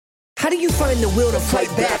do you find the will to fight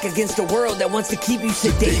back against a world that wants to keep you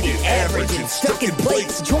sedated, average, and stuck in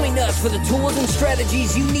place? Join us for the tools and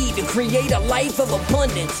strategies you need to create a life of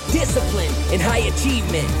abundance, discipline, and high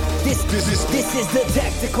achievement. This is the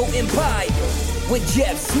Tactical Empire with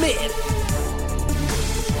Jeff Smith.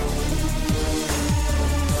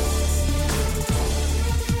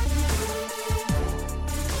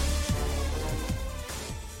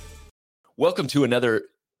 Welcome to another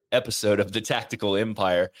episode of the Tactical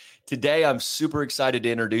Empire. Today, I'm super excited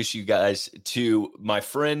to introduce you guys to my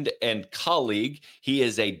friend and colleague. He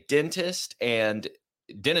is a dentist and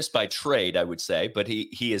dentist by trade, I would say, but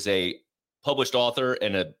he is a published author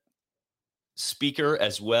and a speaker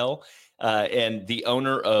as well, and the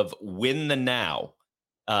owner of Win the Now.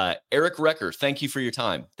 Eric Recker, thank you for your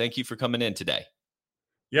time. Thank you for coming in today.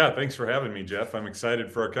 Yeah, thanks for having me, Jeff. I'm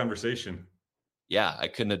excited for our conversation. Yeah, I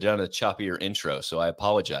couldn't have done a choppier intro, so I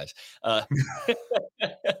apologize.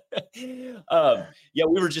 We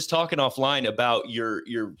were just talking offline about your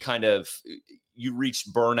kind of, you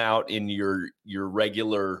reached burnout in your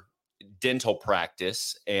regular dental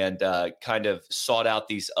practice and kind of sought out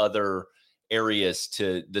these other areas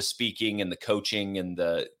to the speaking and the coaching and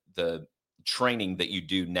the training that you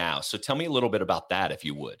do now. So tell me a little bit about that, if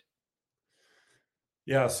you would.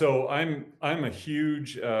 Yeah, so I'm a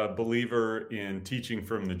huge believer in teaching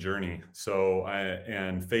from the journey.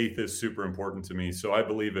 And faith is super important to me. So I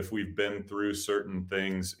believe if we've been through certain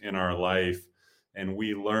things in our life and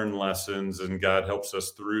we learn lessons and God helps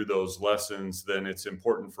us through those lessons, then it's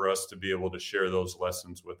important for us to be able to share those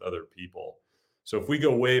lessons with other people. So if we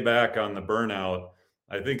go way back on the burnout,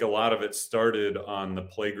 I think a lot of it started on the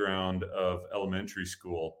playground of elementary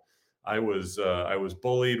school. I was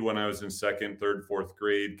bullied when I was in second, third, fourth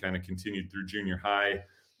grade, kind of continued through junior high.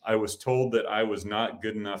 I was told that I was not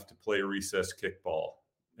good enough to play recess kickball.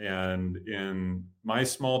 And in my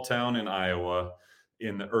small town in Iowa,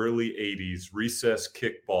 in the early 80s, recess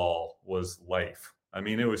kickball was life. I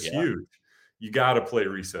mean, it was huge. You got to play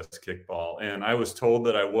recess kickball. And I was told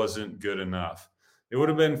that I wasn't good enough. It would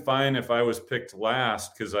have been fine if I was picked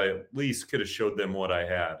last because I at least could have showed them what I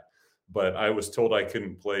had. But I was told I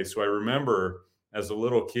couldn't play. So I remember as a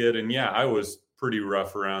little kid, and I was pretty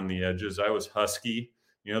rough around the edges. I was husky,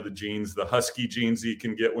 the husky genes you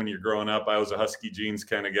can get when you're growing up. I was a husky genes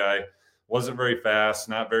kind of guy, wasn't very fast,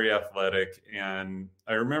 not very athletic. And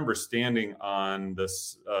I remember standing on the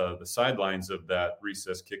sidelines of that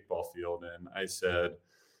recess kickball field. And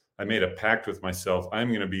I made a pact with myself. I'm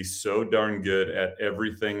going to be so darn good at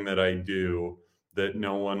everything that I do that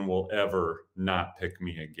no one will ever not pick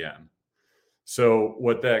me again. So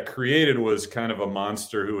what that created was kind of a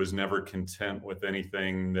monster who was never content with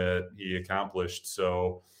anything that he accomplished.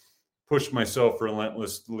 So pushed myself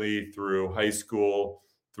relentlessly through high school,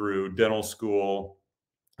 through dental school,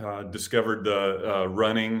 discovered the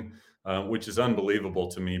running, which is unbelievable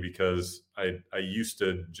to me because I used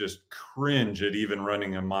to just cringe at even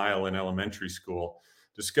running a mile in elementary school.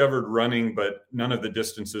 Discovered running, but none of the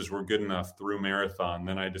distances were good enough through marathon.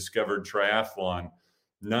 Then I discovered triathlon.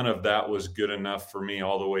 None of that was good enough for me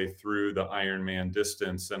all the way through the Ironman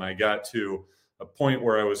distance. And I got to a point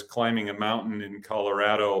where I was climbing a mountain in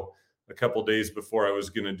Colorado a couple days before I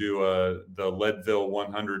was going to do the Leadville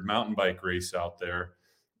 100 mountain bike race out there.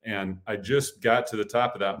 And I just got to the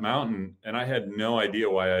top of that mountain and I had no idea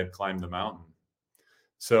why I'd climbed the mountain.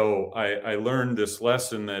 So I learned this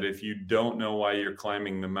lesson that if you don't know why you're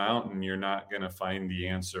climbing the mountain, you're not going to find the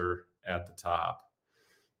answer at the top.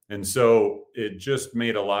 And so it just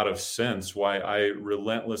made a lot of sense why I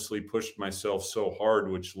relentlessly pushed myself so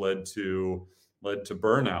hard, which led to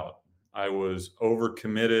burnout. I was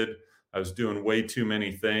overcommitted. I was doing way too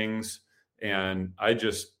many things. And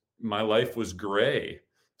my life was gray.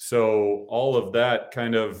 So all of that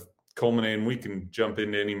kind of culminated, and we can jump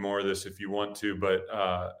into any more of this if you want to, but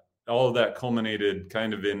all of that culminated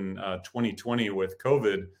kind of in 2020 with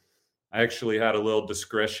COVID. I actually had a little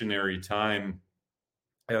discretionary time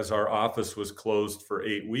as our office was closed for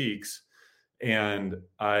 8 weeks. And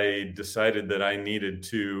I decided that I needed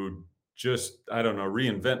to just,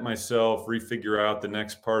 reinvent myself, refigure out the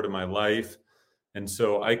next part of my life. And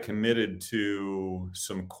so I committed to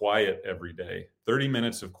some quiet every day, 30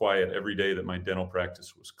 minutes of quiet every day that my dental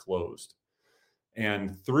practice was closed.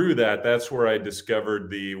 And through that, that's where I discovered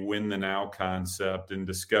the Win the Now concept and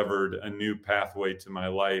discovered a new pathway to my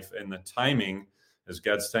life. And the timing, as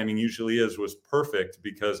God's timing usually is, was perfect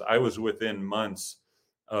because I was within months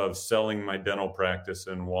of selling my dental practice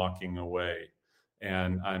and walking away.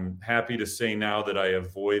 And I'm happy to say now that I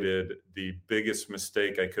avoided the biggest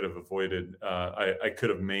mistake I could have avoided, I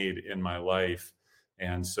could have made in my life.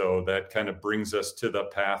 And so that kind of brings us to the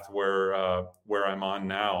path where I'm on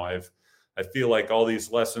now. I feel like all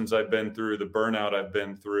these lessons I've been through, the burnout I've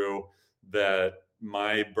been through, that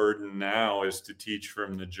my burden now is to teach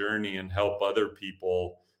from the journey and help other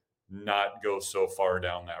people not go so far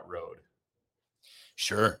down that road.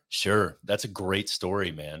 Sure, sure. That's a great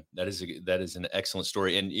story, man. That is an excellent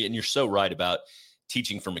story, and you're so right about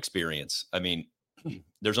teaching from experience. I mean,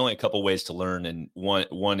 there's only a couple ways to learn, and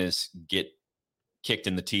one is get kicked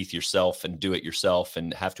in the teeth yourself and do it yourself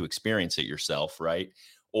and have to experience it yourself, right?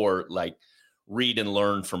 Or like read and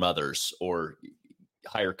learn from others, or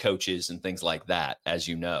hire coaches and things like that, as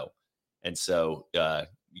you know. And so,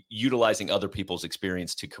 utilizing other people's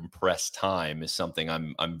experience to compress time is something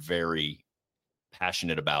I'm very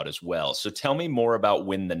passionate about as well. So tell me more about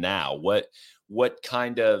Win the Now. What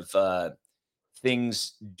kind of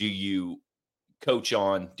things do you coach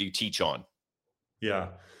on? Do you teach on? Yeah.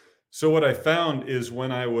 So what I found is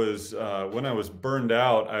when I was burned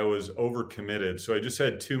out, I was overcommitted. So I just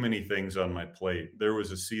had too many things on my plate. There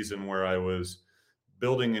was a season where I was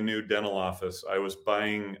building a new dental office. I was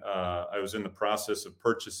in the process of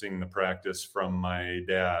purchasing the practice from my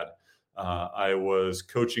dad. I was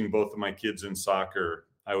coaching both of my kids in soccer.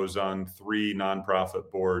 I was on 3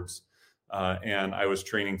 nonprofit boards, and I was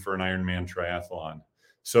training for an Ironman triathlon.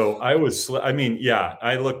 So I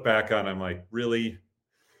look back on, I'm like, really?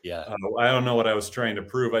 Yeah. I don't know what I was trying to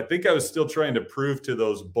prove. I think I was still trying to prove to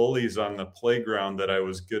those bullies on the playground that I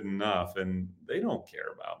was good enough, and they don't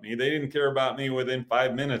care about me. They didn't care about me within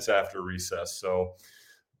 5 minutes after recess.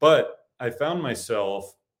 But I found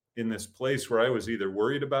myself in this place where I was either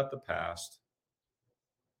worried about the past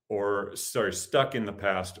stuck in the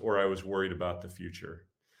past, or I was worried about the future.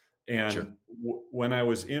 And Sure. When I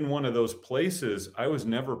was in one of those places, I was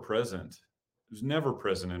never present. I was never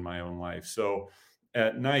present in my own life. So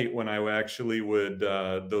at night, when I actually would,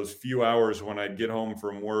 those few hours when I'd get home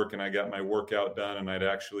from work and I got my workout done and I'd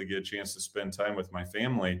actually get a chance to spend time with my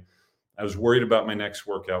family, I was worried about my next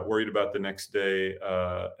workout, worried about the next day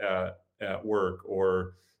at work,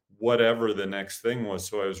 or whatever the next thing was.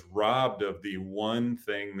 So I was robbed of the one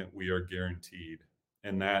thing that we are guaranteed,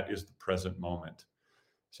 and that is the present moment.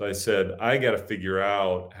 So I said, I got to figure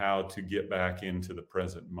out how to get back into the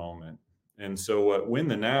present moment. And so what Win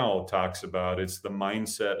the Now talks about, it's the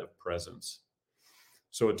mindset of presence.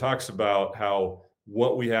 So it talks about how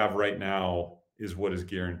what we have right now is what is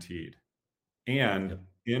guaranteed. And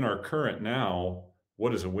in our current now,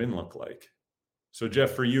 what does a win look like? So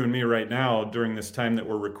Jeff, for you and me right now, during this time that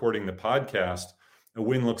we're recording the podcast, a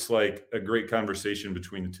win looks like a great conversation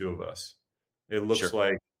between the two of us. It looks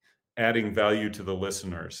like adding value to the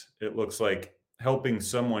listeners. It looks like helping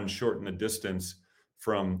someone shorten the distance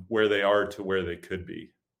from where they are to where they could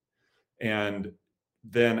be. And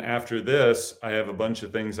then after this, I have a bunch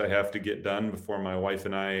of things I have to get done before my wife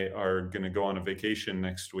and I are going to go on a vacation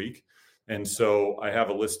next week. And so I have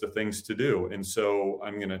a list of things to do. And so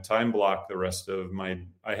I'm going to time block the rest of my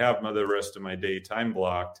day time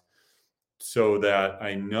blocked, so that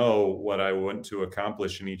I know what I want to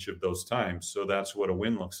accomplish in each of those times. So that's what a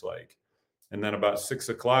win looks like. And then about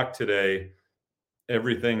 6:00 today,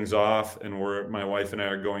 everything's off, and my wife and I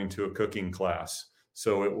are going to a cooking class.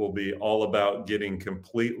 So it will be all about getting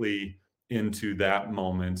completely into that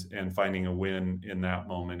moment and finding a win in that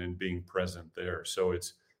moment and being present there. So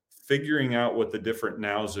it's figuring out what the different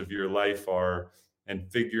nows of your life are and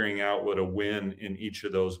figuring out what a win in each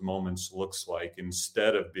of those moments looks like,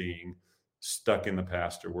 instead of being stuck in the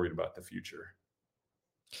past or worried about the future.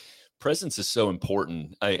 Presence is so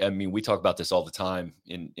important. I mean, we talk about this all the time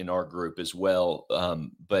in our group as well.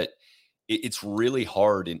 But it's really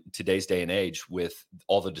hard in today's day and age with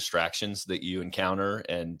all the distractions that you encounter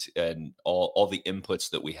and all the inputs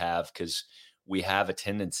that we have, because we have a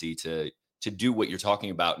tendency to do what you're talking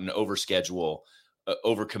about and overschedule,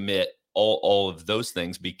 overcommit, all of those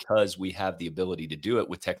things, because we have the ability to do it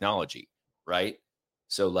with technology, right?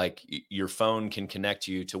 So like your phone can connect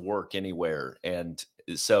you to work anywhere. And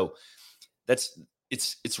so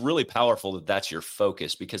it's really powerful that that's your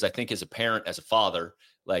focus, because I think as a parent, as a father,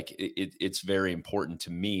 like it's very important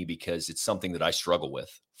to me, because it's something that I struggle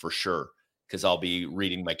with for sure. Because I'll be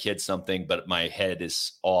reading my kids something, but my head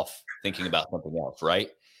is off thinking about something else, right?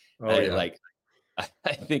 Oh, yeah. Like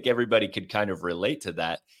I think everybody could kind of relate to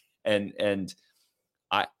that. And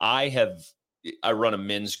I run a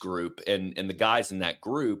men's group, and the guys in that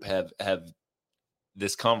group have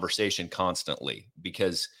this conversation constantly,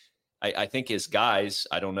 because I think as guys,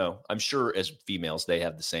 I don't know, I'm sure as females, they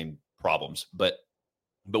have the same problems, but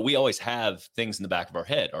we always have things in the back of our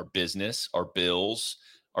head, our business, our bills,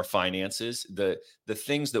 our finances, the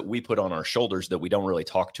things that we put on our shoulders that we don't really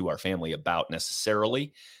talk to our family about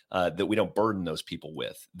necessarily, that we don't burden those people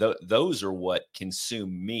with. Those are what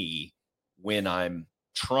consume me when I'm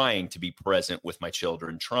trying to be present with my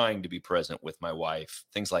children, trying to be present with my wife,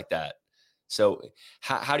 things like that. So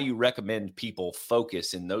how do you recommend people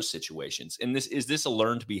focus in those situations? And is this a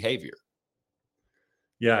learned behavior?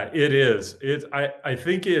 Yeah, it is. I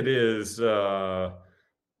think it is.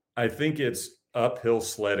 I think it's uphill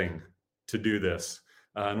sledding to do this.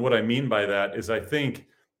 And what I mean by that is I think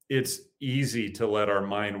it's easy to let our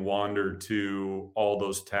mind wander to all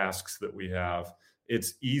those tasks that we have.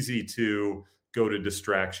 It's easy to go to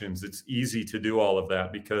distractions. It's easy to do all of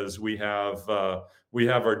that because we have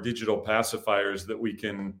our digital pacifiers that we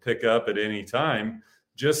can pick up at any time.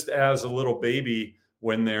 Just as a little baby,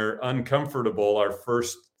 when they're uncomfortable, our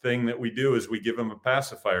first thing that we do is we give them a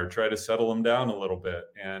pacifier, try to settle them down a little bit.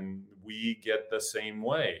 And we get the same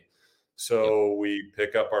way. Yep. So we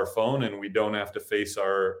pick up our phone and we don't have to face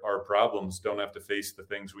our problems, don't have to face the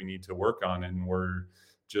things we need to work on. And we're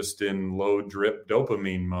just in low drip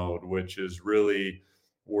dopamine mode, which is really,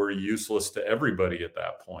 we're useless to everybody at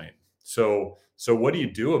that point. So what do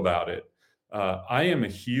you do about it? I am a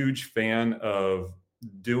huge fan of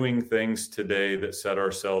doing things today that set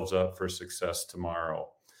ourselves up for success tomorrow.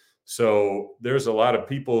 So there's a lot of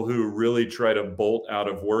people who really try to bolt out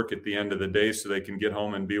of work at the end of the day so they can get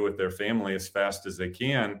home and be with their family as fast as they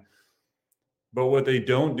can. But what they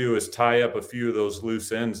don't do is tie up a few of those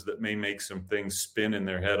loose ends that may make some things spin in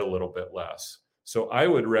their head a little bit less. So I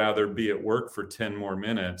would rather be at work for 10 more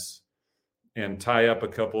minutes and tie up a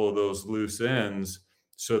couple of those loose ends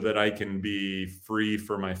so that I can be free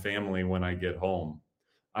for my family when I get home.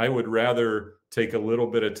 I would rather take a little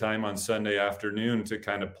bit of time on Sunday afternoon to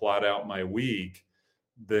kind of plot out my week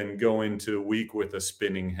than go into a week with a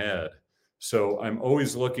spinning head. So I'm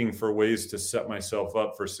always looking for ways to set myself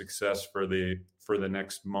up for success for the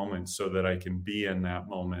next moment so that I can be in that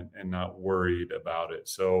moment and not worried about it.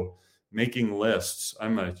 So making lists,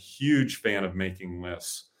 I'm a huge fan of making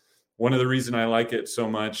lists. One of the reasons I like it so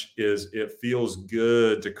much is it feels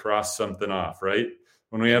good to cross something off, right?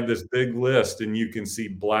 When we have this big list and you can see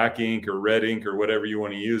black ink or red ink or whatever you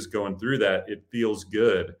want to use going through that, it feels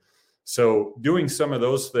good. So doing some of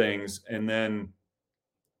those things, and then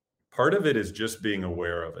part of it is just being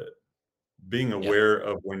aware of it, being Yeah. aware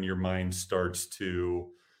of when your mind starts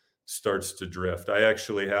to drift. I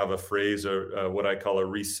actually have a phrase, what I call a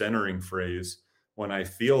recentering phrase. When I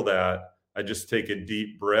feel that, I just take a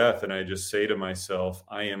deep breath and I just say to myself,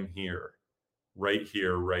 I am here,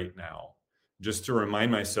 right now, just to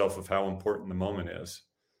remind myself of how important the moment is.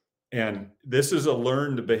 And this is a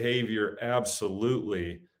learned behavior,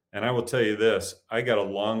 absolutely. And I will tell you this, I got a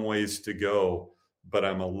long ways to go, but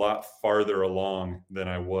I'm a lot farther along than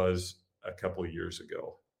I was a couple of years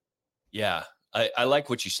ago. Yeah. I like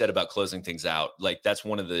what you said about closing things out. Like that's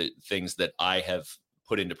one of the things that I have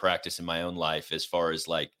put into practice in my own life as far as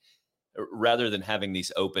like rather than having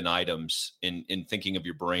these open items in thinking of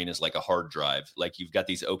your brain as like a hard drive, like you've got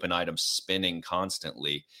these open items spinning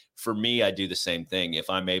constantly. For me, I do the same thing. If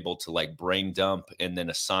I'm able to like brain dump and then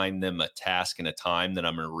assign them a task and a time, then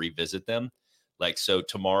I'm going to revisit them. Like, so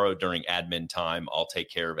tomorrow during admin time, I'll take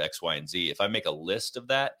care of X, Y, and Z. If I make a list of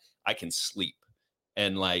that, I can sleep.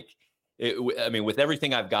 And like, I mean, with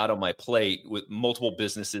everything I've got on my plate, with multiple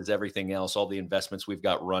businesses, everything else, all the investments we've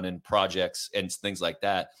got running, projects and things like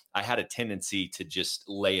that, I had a tendency to just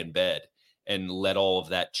lay in bed and let all of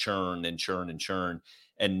that churn and churn and churn.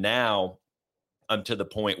 And now I'm to the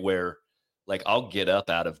point where like I'll get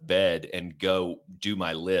up out of bed and go do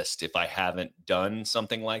my list if I haven't done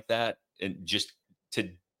something like that, and just to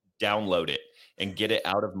download it and get it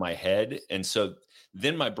out of my head. And so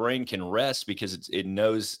then my brain can rest because it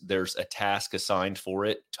knows there's a task assigned for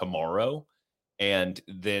it tomorrow, and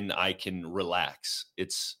then I can relax.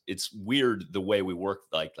 It's weird the way we work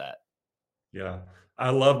like that. Yeah, I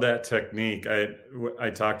love that technique. I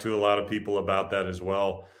talk to a lot of people about that as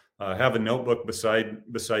well. Have a notebook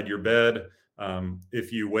beside your bed.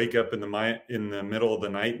 If you wake up in the middle of the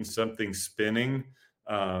night and something's spinning,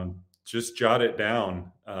 just jot it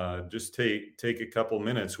down. Just take a couple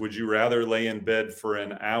minutes. Would you rather lay in bed for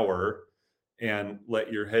an hour and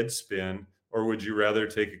let your head spin, or would you rather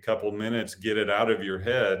take a couple minutes, get it out of your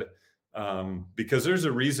head? Because there's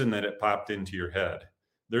a reason that it popped into your head.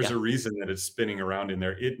 There's Yeah. a reason that it's spinning around in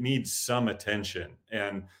there. It needs some attention.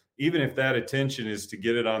 And even if that attention is to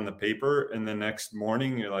get it on the paper and the next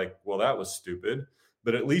morning you're like, well, that was stupid,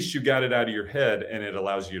 but at least you got it out of your head and it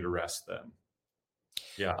allows you to rest then.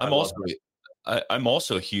 Yeah, I I'm love also that. I'm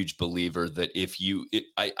also a huge believer that if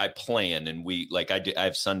I plan and I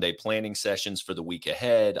have Sunday planning sessions for the week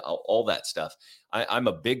ahead, all that stuff. I'm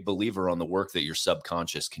a big believer on the work that your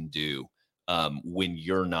subconscious can do when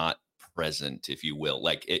you're not present, if you will,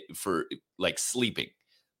 for like sleeping.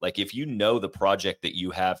 Like if you know the project that you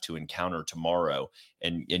have to encounter tomorrow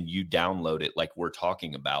and you download it like we're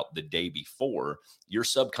talking about the day before, your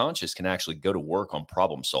subconscious can actually go to work on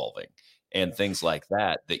problem solving and things like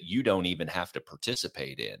that that you don't even have to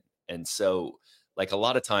participate in. And so, like a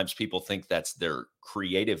lot of times people think that's their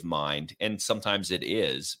creative mind, and sometimes it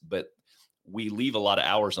is, but we leave a lot of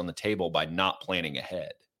hours on the table by not planning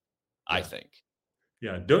ahead, I Yeah. think.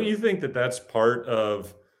 Yeah. Don't you think that that's part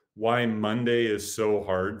of why Monday is so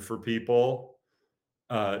hard for people?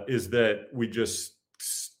 Is that we just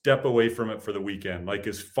step away from it for the weekend, like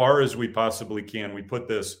as far as we possibly can. We put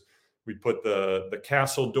the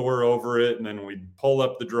castle door over it, and then we pull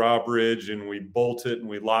up the drawbridge and we bolt it and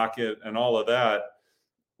we lock it and all of that.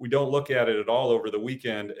 We don't look at it at all over the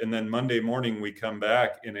weekend, and then Monday morning we come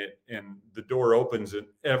back and the door opens and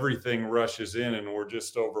everything rushes in and we're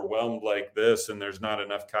just overwhelmed like this, and there's not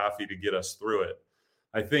enough coffee to get us through it.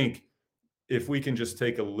 I think if we can just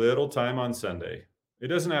take a little time on Sunday, it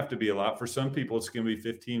doesn't have to be a lot. For some people, it's going to be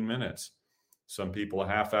 15 minutes. Some people a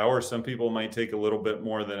half hour. Some people might take a little bit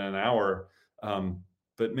more than an hour.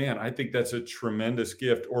 But man, I think that's a tremendous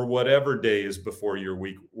gift, or whatever day is before your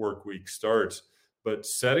work week starts. But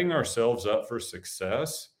setting ourselves up for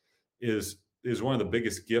success is one of the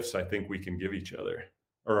biggest gifts I think we can give each other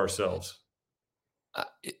or ourselves.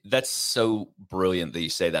 That's so brilliant that you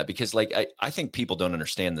say that, because I think people don't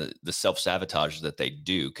understand the self-sabotage that they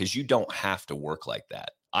do, because you don't have to work like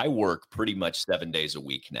that. I work pretty much 7 days a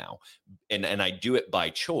week now, and I do it by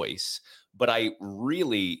choice, but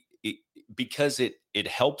because it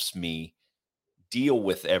helps me deal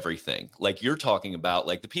with everything. Like you're talking about,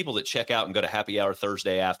 like the people that check out and go to happy hour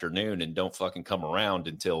Thursday afternoon and don't fucking come around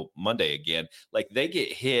until Monday again, like they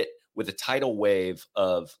get hit with a tidal wave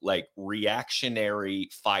of like reactionary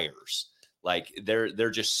fires. Like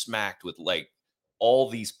they're just smacked with like all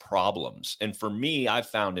these problems. And for me, I've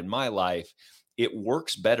found in my life, it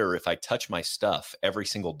works better if I touch my stuff every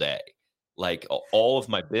single day. Like all of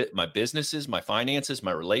my businesses, my finances,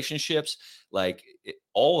 my relationships,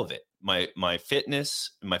 all of it, my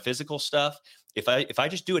fitness, my physical stuff. If I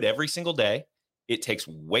just do it every single day, it takes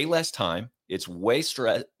way less time. It's way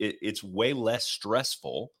less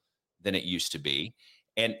stressful than it used to be.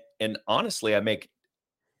 And honestly, I make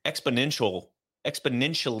exponentially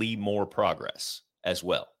more progress as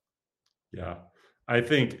well. Yeah. I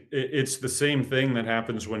think it's the same thing that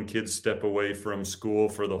happens when kids step away from school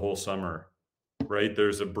for the whole summer, right?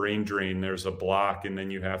 There's a brain drain, there's a block, and then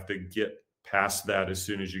you have to get past that as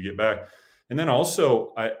soon as you get back. And then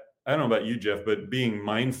also, I don't know about you, Jeff, but being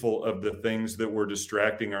mindful of the things that we're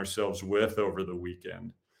distracting ourselves with over the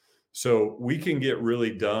weekend. So we can get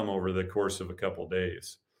really dumb over the course of a couple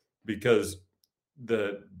days, because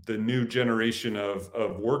the new generation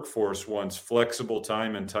of workforce wants flexible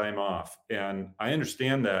time and time off. And I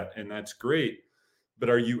understand that, and that's great. But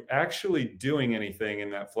are you actually doing anything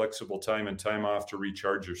in that flexible time and time off to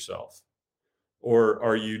recharge yourself? Or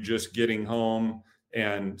are you just getting home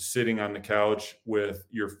and sitting on the couch with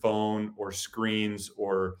your phone or screens?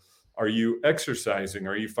 Or are you exercising?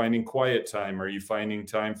 Are you finding quiet time? Are you finding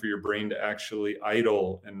time for your brain to actually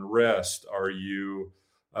idle and rest? Are you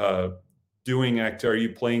are you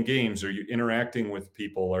playing games? Are you interacting with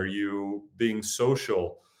people? Are you being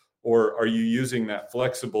social? Or are you using that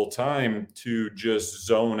flexible time to just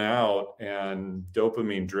zone out and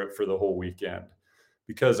dopamine drip for the whole weekend?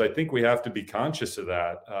 Because I think we have to be conscious of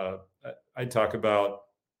that. I talk about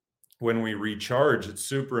when we recharge, it's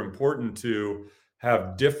super important to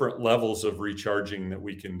have different levels of recharging that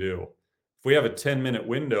we can do. If we have a 10-minute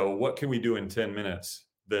window, what can we do in 10 minutes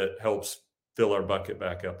that helps fill our bucket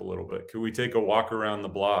back up a little bit? Can we take a walk around the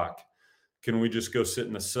block? Can we just go sit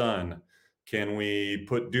in the sun? Can we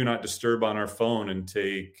put do not disturb on our phone and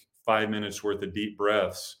take 5 minutes worth of deep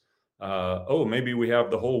breaths? Maybe we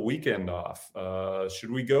have the whole weekend off.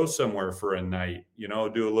 Should we go somewhere for a night?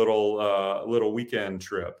 Do a little weekend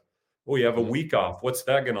trip. Oh, we have a week off. What's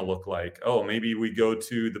that going to look like? Oh, maybe we go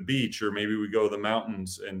to the beach, or maybe we go to the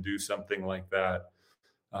mountains and do something like that.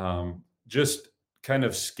 Just kind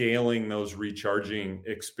of scaling those recharging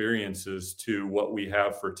experiences to what we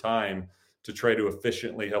have for time to try to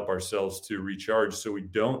efficiently help ourselves to recharge, so we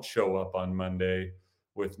don't show up on Monday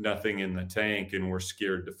with nothing in the tank and we're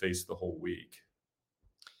scared to face the whole week.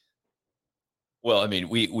 Well, I mean,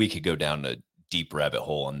 we could go down to deep rabbit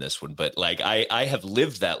hole on this one, but like I have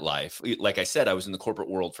lived that life. Like I said, I was in the corporate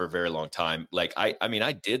world for a very long time. Like I mean,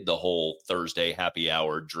 I did the whole Thursday happy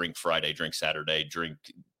hour, drink Friday, drink Saturday,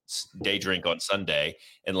 day drink on Sunday.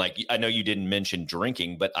 And like I know you didn't mention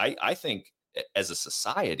drinking, but I think as a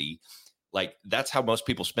society, like that's how most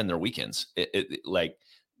people spend their weekends. Like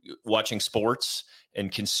watching sports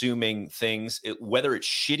and consuming things, whether it's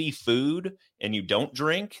shitty food and you don't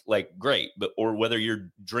drink, like great, but or whether you're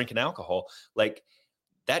drinking alcohol, like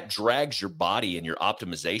that drags your body and your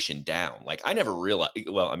optimization down. Like I never realized.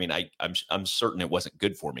 Well, I mean, I'm certain it wasn't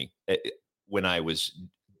good for me when I was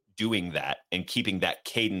doing that and keeping that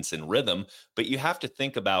cadence and rhythm. But you have to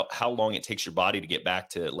think about how long it takes your body to get back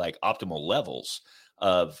to like optimal levels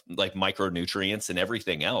of like micronutrients and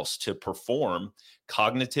everything else to perform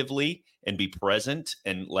cognitively and be present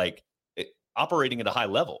and like operating at a high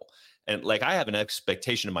level. And like I have an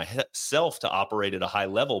expectation of myself to operate at a high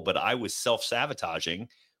level, but I was self-sabotaging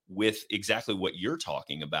with exactly what you're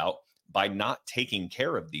talking about by not taking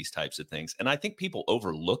care of these types of things. And I think people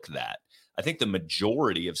overlook that. I think the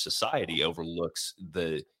majority of society overlooks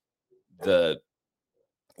the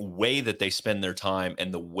way that they spend their time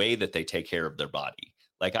and the way that they take care of their body.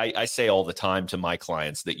 Like I say all the time to my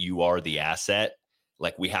clients that you are the asset.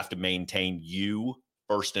 Like we have to maintain you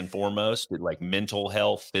first and foremost, like mental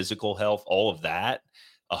health, physical health, all of that,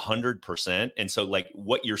 100%. And so like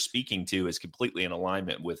what you're speaking to is completely in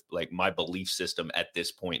alignment with like my belief system at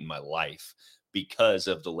this point in my life because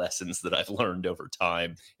of the lessons that I've learned over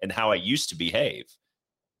time and how I used to behave.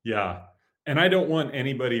 Yeah. And I don't want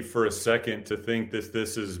anybody for a second to think that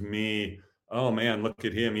this is me. Oh man, look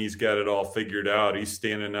at him. He's got it all figured out. He's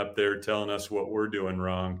standing up there telling us what we're doing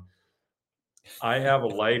wrong. I have a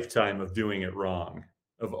lifetime of doing it wrong,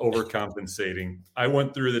 of overcompensating. I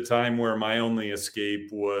went through the time where my only escape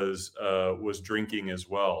was drinking as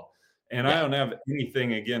well. And I Yeah. don't have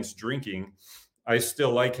anything against drinking. I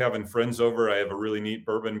still like having friends over. I have a really neat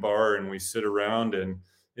bourbon bar and we sit around and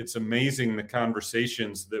it's amazing the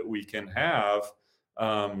conversations that we can have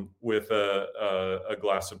with a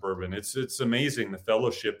glass of bourbon. It's amazing the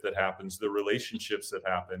fellowship that happens, the relationships that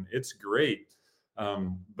happen. It's great.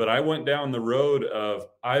 But I went down the road of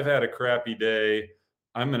I've had a crappy day.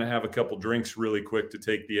 I'm going to have a couple drinks really quick to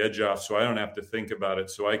take the edge off so I don't have to think about it,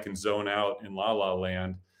 so I can zone out in la la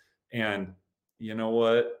land. And you know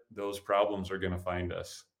what? Those problems are going to find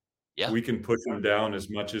us. Yeah. We can push them down as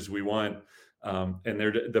much as we want. And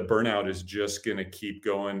the burnout is just going to keep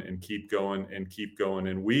going and keep going and keep going.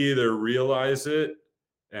 And we either realize it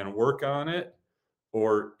and work on it,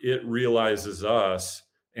 or it realizes us,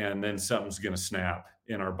 and then something's going to snap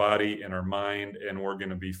in our body, in our mind, and we're going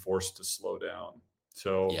to be forced to slow down.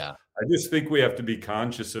 So Yeah. I just think we have to be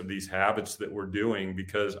conscious of these habits that we're doing,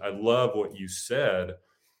 because I love what you said,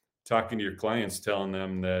 talking to your clients, telling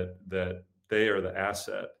them that they are the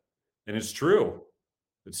asset. And it's true.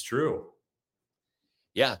 It's true.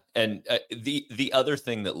 Yeah. And the other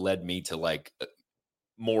thing that led me to like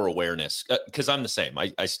more awareness, because I'm the same.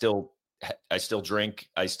 I still drink.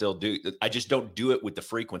 I still do. I just don't do it with the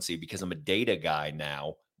frequency because I'm a data guy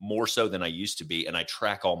now, more so than I used to be, and I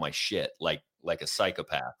track all my shit like a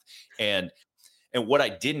psychopath. And what I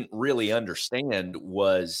didn't really understand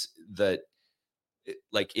was that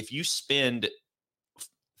like if you spend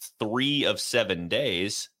 3 of 7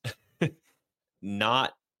 days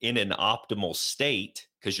not in an optimal state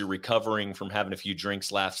because you're recovering from having a few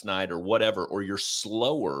drinks last night or whatever, or you're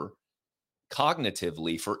slower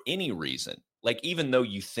cognitively for any reason, like even though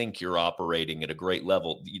you think you're operating at a great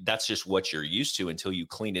level, that's just what you're used to until you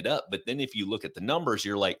clean it up. But then if you look at the numbers,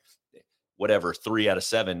 you're like, whatever 3 out of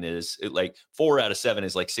 7 is, like 4 out of 7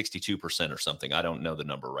 is like 62% or something. I don't know the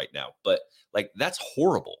number right now, but like that's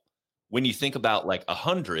horrible. When you think about like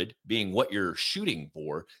 100 being what you're shooting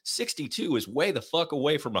for, 62 is way the fuck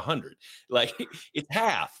away from 100. Like it's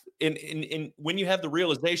half. And when you have the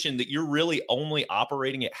realization that you're really only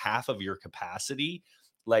operating at half of your capacity,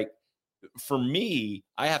 like for me,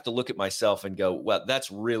 I have to look at myself and go, well,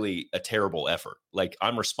 that's really a terrible effort. Like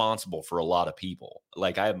I'm responsible for a lot of people.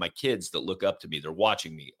 Like I have my kids that look up to me. They're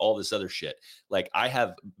watching me, all this other shit. Like I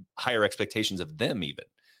have higher expectations of them even.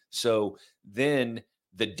 So then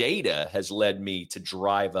the data has led me to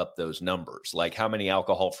drive up those numbers. Like how many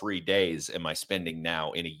alcohol-free days am I spending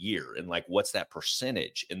now in a year? And like, what's that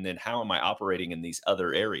percentage? And then how am I operating in these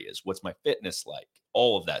other areas? What's my fitness like?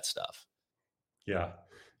 All of that stuff. Yeah.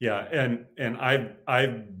 Yeah. And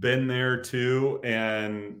I've been there too.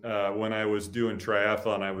 And when I was doing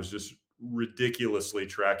triathlon, I was just ridiculously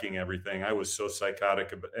tracking everything. I was so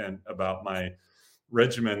psychotic about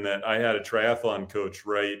regimen that I had a triathlon coach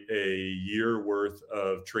write a year worth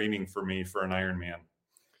of training for me for an Ironman.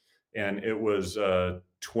 And it was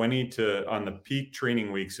 20 to, on the peak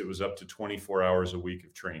training weeks, it was up to 24 hours a week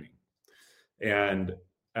of training. And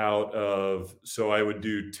so I would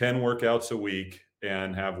do 10 workouts a week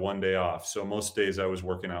and have one day off. So most days I was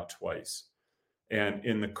working out twice. And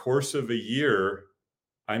in the course of a year,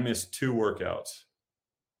 I missed 2 workouts.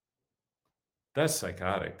 That's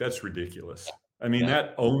psychotic. That's ridiculous. I mean,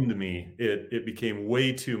 that owned me. It became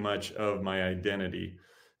way too much of my identity.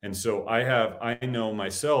 And so I know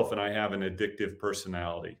myself, and I have an addictive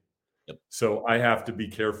personality. Yep. So I have to be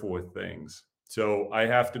careful with things. So I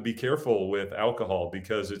have to be careful with alcohol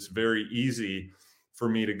because it's very easy for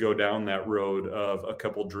me to go down that road of a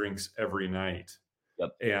couple drinks every night. Yep.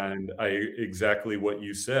 And exactly what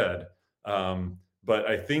you said. But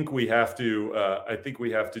I think we have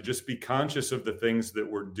to just be conscious of the things that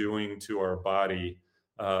we're doing to our body.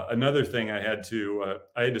 Another thing I had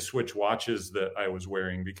to switch watches that I was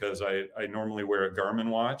wearing because I normally wear a Garmin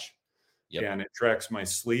watch. Yep. And it tracks my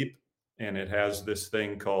sleep, and it has this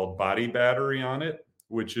thing called body battery on it,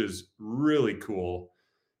 which is really cool.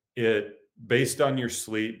 It based on your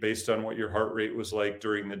sleep, based on what your heart rate was like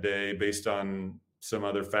during the day, based on some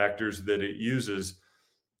other factors that it uses,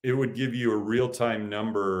 it would give you a real-time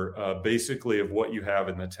number, basically of what you have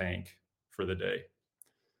in the tank for the day.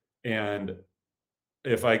 And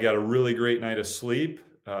if I got a really great night of sleep,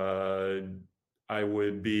 I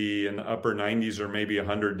would be in the upper 90s or maybe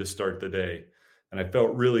 100 to start the day. And I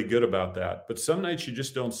felt really good about that. But some nights you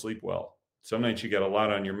just don't sleep well. Some nights you got a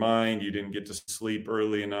lot on your mind. You didn't get to sleep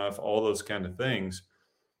early enough, all those kind of things.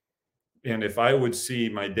 And if I would see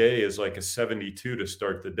my day as like a 72 to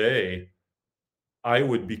start the day, I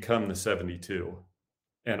would become the 72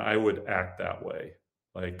 and I would act that way.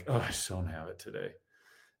 Like, oh, I just don't have it today.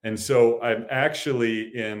 And so I'm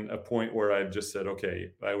actually in a point where I've just said,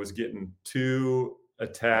 okay, I was getting too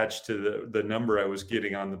attached to the number I was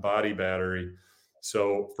getting on the body battery.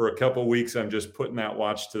 So for a couple of weeks, I'm just putting that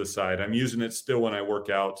watch to the side. I'm using it still when I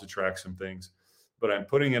work out to track some things, but I'm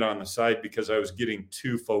putting it on the side because I was getting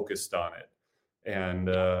too focused on it. And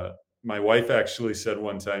my wife actually said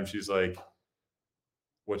one time, she's like,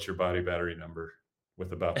 what's your body battery number?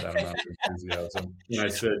 With about that amount of enthusiasm. And I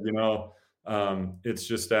said, it's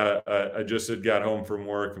just that I just had got home from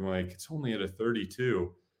work. I'm like, it's only at a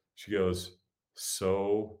 32. She goes,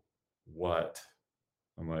 so what?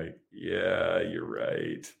 I'm like, yeah, you're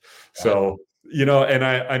right. So, and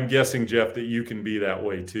I'm guessing, Jeff, that you can be that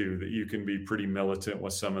way too, that you can be pretty militant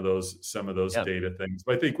with some of those data things.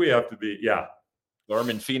 But I think we have to be,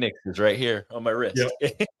 Garmin Phoenix is right here on my wrist.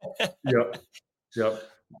 Yep.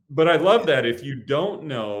 But I love that if you don't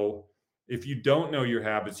know your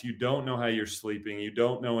habits, you don't know how you're sleeping, you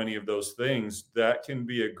don't know any of those things, that can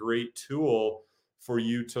be a great tool for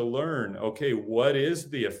you to learn, okay, what is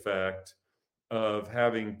the effect of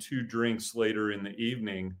having 2 drinks later in the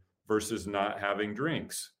evening versus not having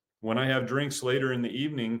drinks? When I have drinks later in the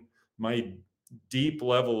evening, my deep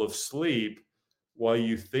level of sleep, while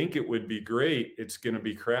you think it would be great, it's going to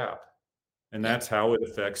be crap. And that's how it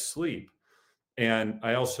affects sleep. And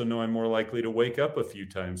I also know I'm more likely to wake up a few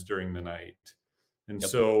times during the night. And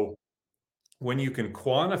so when you can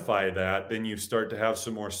quantify that, then you start to have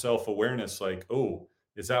some more self-awareness, like, oh,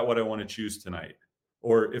 is that what I want to choose tonight?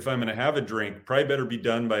 Or if I'm going to have a drink, probably better be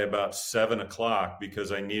done by about 7:00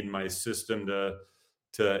 because I need my system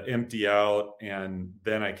to empty out, and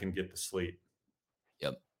then I can get to sleep.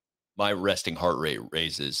 Yep. My resting heart rate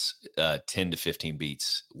raises 10 to 15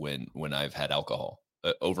 beats when I've had alcohol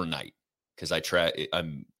overnight. Because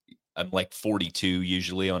I'm like 42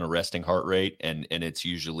 usually on a resting heart rate, and it's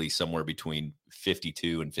usually somewhere between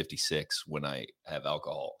 52 and 56 when I have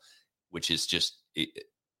alcohol, which is just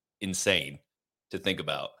insane to think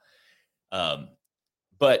about.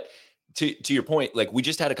 But to your point, like we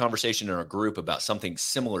just had a conversation in our group about something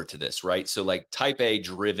similar to this, right? So like type A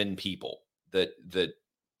driven people that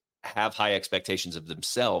have high expectations of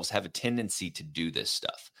themselves have a tendency to do this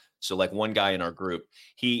stuff. So like one guy in our group,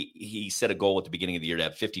 he set a goal at the beginning of the year to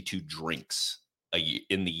have 52 drinks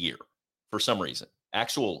in the year for some reason.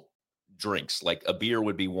 Actual drinks, like a beer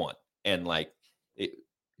would be one. And like,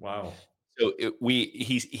 wow. So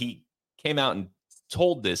he came out and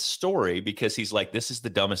told this story because he's like, this is the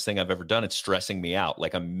dumbest thing I've ever done. It's stressing me out.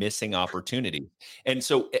 Like I'm missing opportunity. And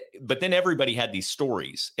so, but then everybody had these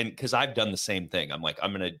stories, and because I've done the same thing. I'm like,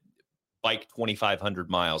 I'm going to bike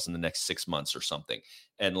 2,500 miles in the next 6 months or something.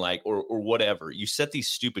 And like, or whatever, you set these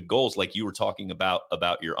stupid goals, like you were talking about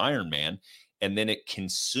your Ironman, and then it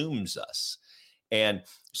consumes us. And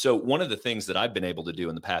so one of the things that I've been able to do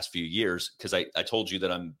in the past few years, because I told you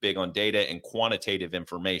that I'm big on data and quantitative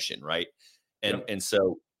information, right? Yep. And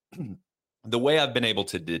so the way I've been able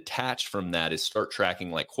to detach from that is start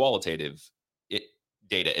tracking like qualitative it,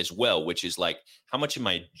 data as well, which is like, how much am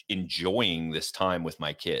I enjoying this time with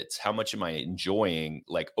my kids? How much am I enjoying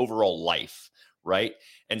like overall life, right?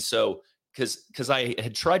 And so because I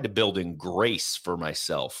had tried to build in grace for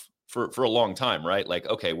myself for a long time, right? Like,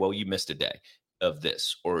 okay, well, you missed a day of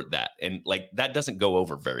this or that, and like that doesn't go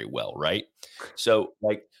over very well, right? So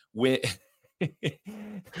like when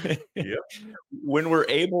Yep. when we're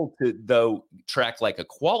able to though track like a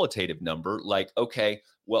qualitative number, like, okay,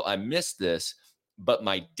 well, I missed this, but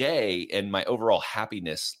my day and my overall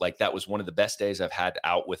happiness, like that was one of the best days I've had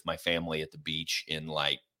out with my family at the beach in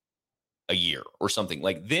like a year or something.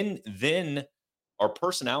 Like then our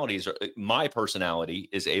personalities are my personality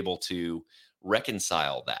is able to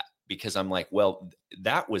reconcile that, because I'm like, well,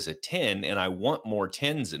 that was a 10 and I want more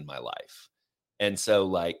 10s in my life. And so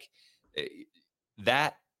like eh,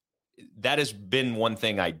 that that has been one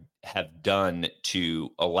thing I have done to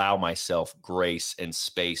allow myself grace and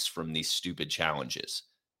space from these stupid challenges.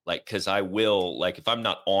 Like, cause I will, like, if I'm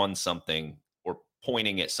not on something or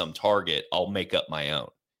pointing at some target, I'll make up my own.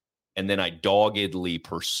 And then I doggedly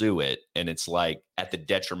pursue it. And it's like at the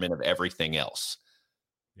detriment of everything else.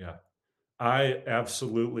 Yeah. I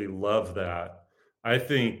absolutely love that. I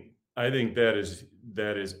think that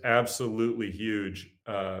is absolutely huge.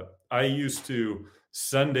 I used to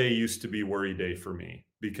Sunday used to be worry day for me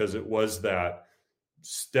because it was that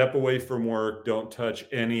step away from work, don't touch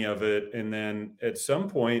any of it, and then at some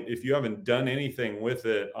point, if you haven't done anything with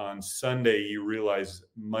it on Sunday, you realize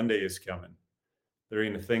Monday is coming. There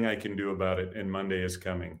ain't a thing I can do about it, and Monday is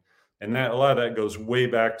coming. And that a lot of that goes way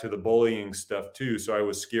back to the bullying stuff too. So I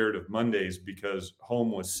was scared of Mondays because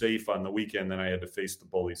home was safe on the weekend, then I had to face the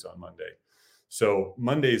bullies on Monday. So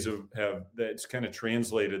Mondays have that's kind of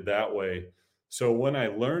translated that way. So when I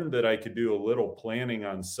learned that I could do a little planning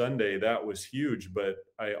on Sunday, that was huge. But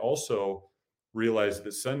I also realized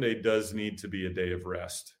that Sunday does need to be a day of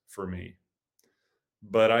rest for me,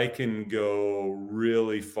 but I can go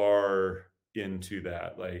really far into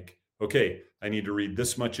that. Like, okay, I need to read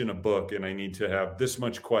this much in a book and I need to have this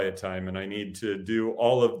much quiet time and I need to do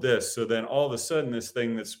all of this. So then all of a sudden, this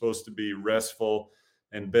thing that's supposed to be restful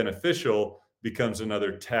and beneficial becomes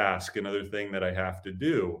another task, another thing that I have to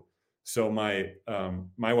do. So my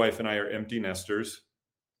wife and I are empty nesters.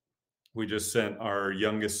 We just sent our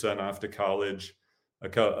youngest son off to college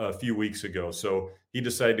a few weeks ago. So he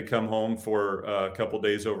decided to come home for a couple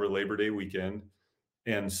days over Labor Day weekend.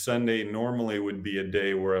 And Sunday normally would be a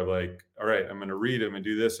day where I'm like, all right, I'm going to read, I'm going to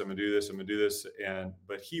do this, I'm going to do this, I'm going to do this.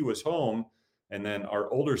 But he was home. And then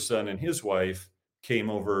our older son and his wife came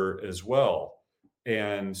over as well.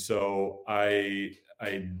 And so I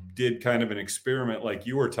did kind of an experiment like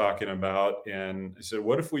you were talking about. And I said,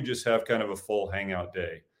 what if we just have kind of a full hangout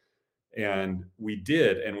day? And we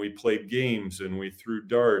did, and we played games and we threw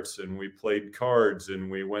darts and we played cards and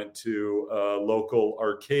we went to a local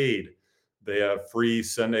arcade. They have free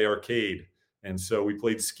Sunday arcade. And so we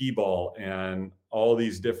played skee ball and all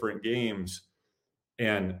these different games.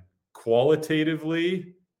 And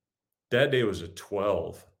qualitatively, that day was a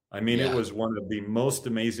 12. I mean, it Yeah. was one of the most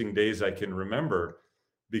amazing days I can remember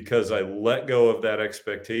because I let go of that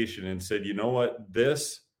expectation and said, you know what,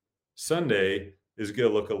 this Sunday is going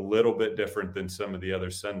to look a little bit different than some of the other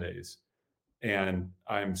Sundays. And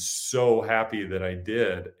I'm so happy that I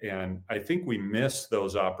did. And I think we miss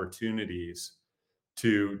those opportunities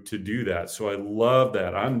to do that. So I love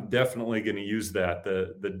that. I'm definitely going to use that.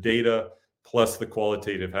 The data plus the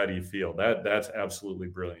qualitative. How do you feel? That's absolutely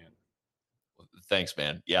brilliant. Thanks,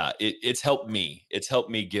 man. Yeah, it's helped me. It's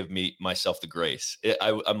helped me give me myself the grace.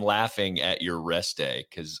 I'm laughing at your rest day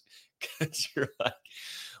because you're like,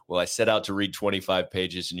 well, I set out to read 25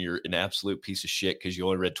 pages and you're an absolute piece of shit because you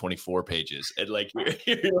only read 24 pages. And like,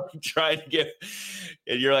 you're like trying to get,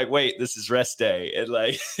 and you're like, wait, this is rest day. And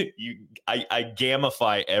like, I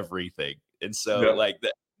gamify everything. And so Yeah. like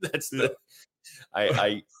that's Yeah.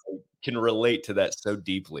 I can relate to that so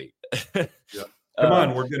deeply. Yeah. Come Um,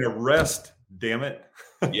 on, we're going to rest, damn it.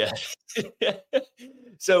 yeah.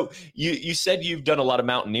 So you said you've done a lot of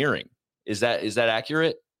mountaineering. Is that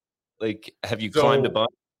accurate? Like, have you climbed a So bunch?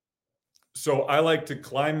 So I like to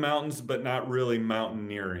climb mountains, but not really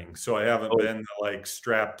mountaineering. So I haven't Oh, been like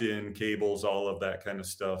strapped in cables, all of that kind of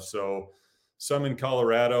stuff. So some in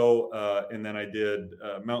Colorado, and then I did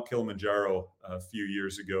Mount Kilimanjaro a few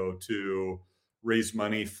years ago to raise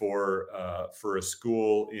money for a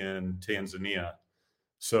school in Tanzania.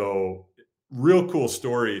 So real cool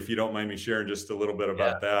story, if you don't mind me sharing just a little bit Yeah,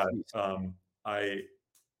 about that. please. I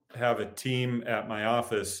have a team at my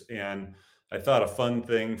office, and I thought a fun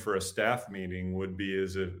thing for a staff meeting would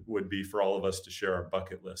be for all of us to share our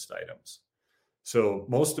bucket list items. So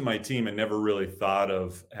most of my team had never really thought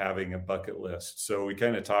of having a bucket list. So we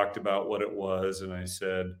kind of talked about what it was, and I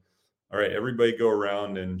said, "All right, everybody go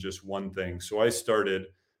around and just one thing." So I started,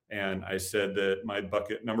 and I said that my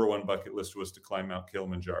number one bucket list was to climb Mount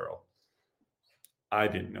Kilimanjaro. I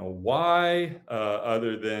didn't know why,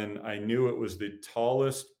 other than I knew it was the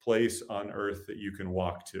tallest place on earth that you can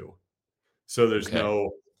walk to. So there's Okay, no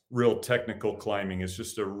real technical climbing. It's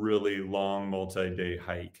just a really long multi-day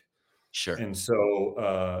hike. sure. And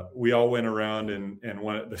so we all went around, and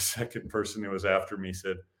the second person who was after me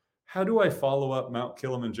said, "How do I follow up Mount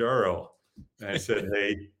Kilimanjaro?" And I said,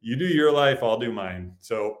 "Hey, you do your life, I'll do mine."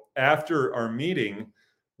 So after our meeting,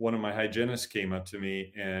 one of my hygienists came up to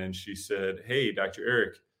me and she said, "Hey, Dr.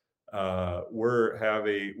 Eric,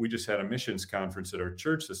 we just had a missions conference at our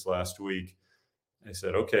church this last week." I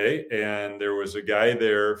said, "Okay." And there was a guy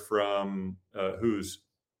there from whose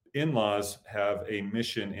in-laws have a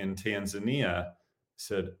mission in Tanzania. I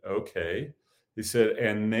said, "Okay." He said,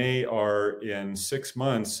 "And they are in 6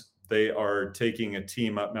 months, they are taking a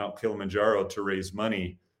team up Mount Kilimanjaro to raise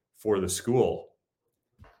money for the school."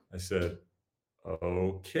 I said,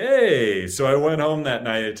 "Okay." So I went home that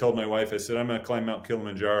night. I told my wife, I said, "I'm going to climb Mount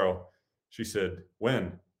Kilimanjaro." She said,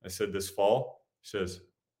 "When?" I said, "This fall." She says,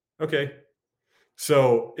 "Okay."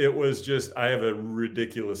 So it was just, I have a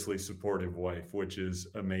ridiculously supportive wife, which is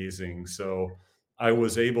amazing. So I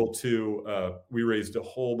was able to, we raised a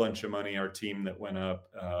whole bunch of money. Our team that went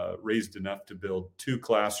up raised enough to build 2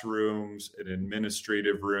 classrooms, an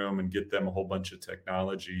administrative room, and get them a whole bunch of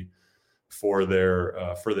technology for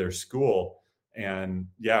their school. And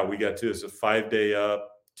yeah, we got to, it's a 5-day up,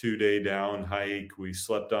 2-day down hike. We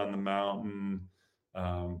slept on the mountain,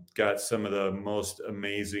 got some of the most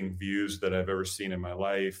amazing views that I've ever seen in my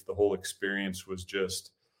life. The whole experience was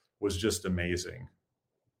just amazing.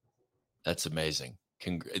 That's amazing.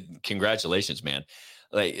 Congratulations, man.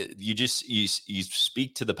 Like you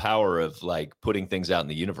speak to the power of like putting things out in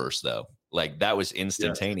the universe though. Like that was Yes.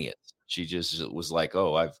 instantaneous. She just was like,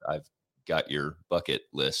 "Oh, I've got your bucket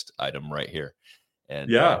list item right here." And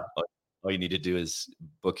Yeah. all you need to do is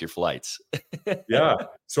book your flights. Yeah.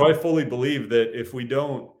 So I fully believe that if we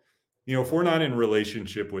don't, if we're not in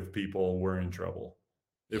relationship with people, we're in trouble.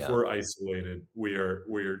 If Yeah. we're isolated, we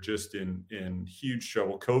are just in huge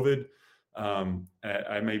trouble. COVID,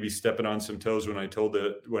 I may be stepping on some toes when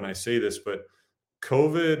I say this, but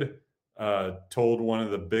COVID told one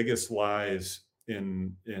of the biggest lies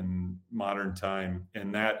in modern time,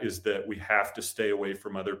 and that is that we have to stay away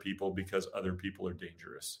from other people because other people are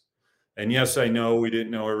dangerous. And yes, I know we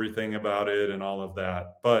didn't know everything about it and all of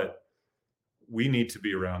that, but we need to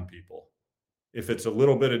be around people. If it's a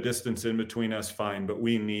little bit of distance in between us, fine, but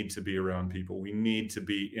we need to be around people. We need to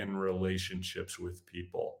be in relationships with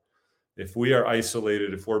people. If we are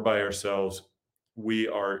isolated, if we're by ourselves, we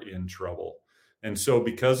are in trouble. And so,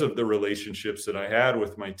 because of the relationships that I had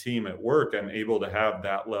with my team at work, I'm able to have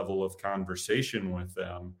that level of conversation with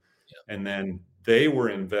them. And then they were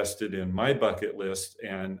invested in my bucket list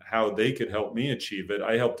and how they could help me achieve it.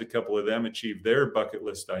 I helped a couple of them achieve their bucket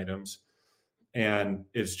list items. And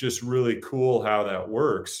it's just really cool how that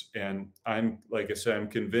works. And like I said, I'm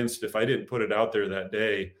convinced if I didn't put it out there that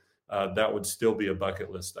day, that would still be a bucket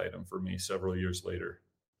list item for me several years later.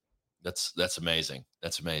 That's amazing.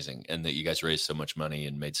 That's amazing. And that you guys raised so much money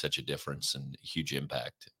and made such a difference and huge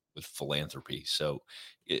impact with philanthropy. So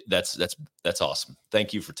that's awesome.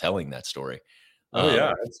 Thank you for telling that story. Oh yeah,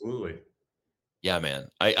 Um, absolutely. yeah, man,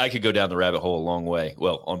 I could go down the rabbit hole a long way.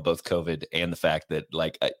 Well, on both COVID and the fact that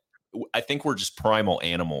like I think we're just primal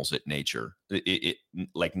animals at nature.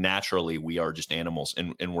 Like naturally we are just animals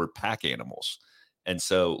and we're pack animals. And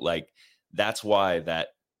so like that's why that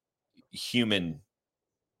human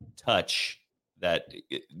touch, that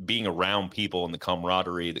being around people and the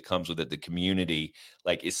camaraderie that comes with it, the community,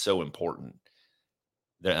 like is so important.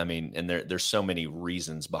 I mean, and there's so many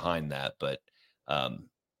reasons behind that, but um,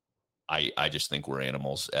 I just think we're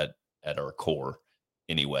animals at our core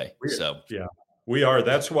anyway. So Yeah, we are.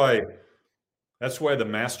 That's why the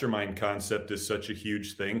mastermind concept is such a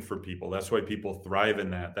huge thing for people. That's why people thrive in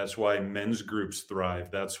that. That's why men's groups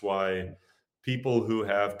thrive. That's why people who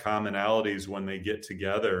have commonalities when they get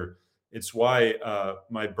together. It's why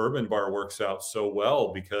my bourbon bar works out so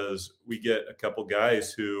well, because we get a couple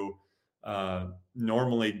guys who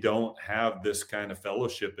normally don't have this kind of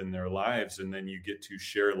fellowship in their lives. And then you get to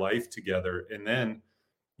share life together. And then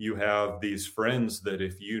you have these friends that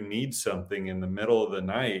if you need something in the middle of the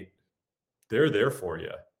night, they're there for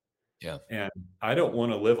you. Yeah. And I don't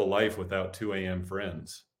want to live a life without 2 a.m.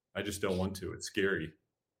 friends. I just don't want to. It's scary.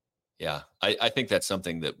 Yeah. I think that's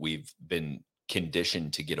something that we've been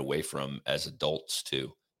conditioned to get away from as adults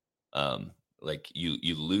too. Um, like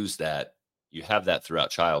you lose that, you have that throughout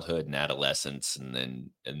childhood and adolescence, and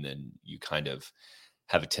then you kind of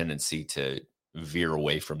have a tendency to veer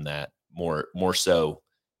away from that more so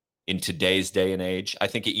in today's day and age. I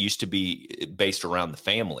think it used to be based around the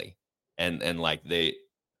family and like they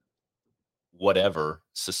whatever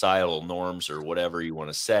societal norms or whatever you want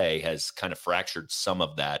to say has kind of fractured some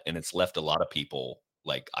of that, and it's left a lot of people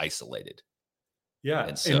like isolated. Yeah,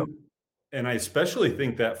 And so and I especially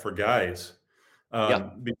think that for guys, yeah,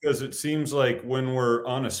 because it seems like when we're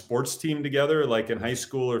on a sports team together, like in high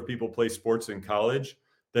school or if people play sports in college,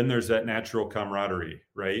 then there's that natural camaraderie,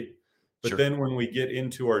 right? But sure. then when we get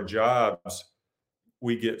into our jobs,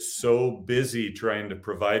 we get so busy trying to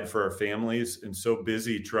provide for our families and so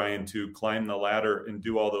busy trying to climb the ladder and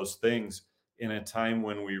do all those things in a time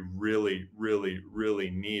when we really, really, really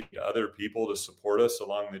need other people to support us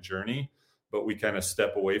along the journey. But we kind of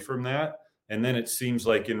step away from that. And then it seems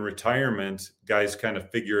like in retirement, guys kind of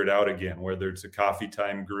figure it out again, whether it's a coffee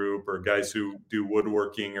time group or guys who do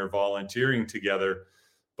woodworking or volunteering together.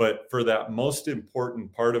 But for that most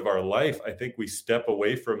important part of our life, I think we step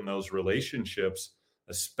away from those relationships,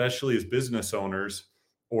 especially as business owners,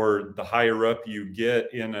 or the higher up you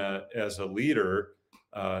get in as a leader.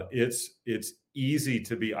 It's easy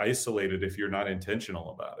to be isolated if you're not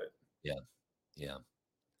intentional about it. Yeah. Yeah.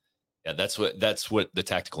 Yeah, that's what the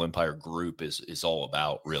Tactical Empire group is all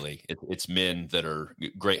about, really. It's men that are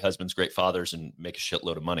great husbands, great fathers, and make a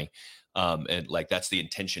shitload of money, and like that's the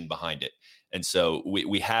intention behind it. And so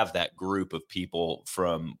we have that group of people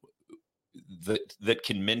from that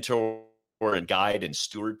can mentor and guide and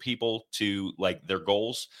steward people to like their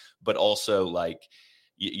goals, but also like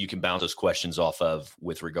you can bounce those questions off of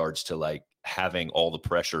with regards to like having all the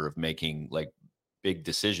pressure of making like big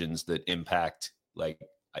decisions that impact like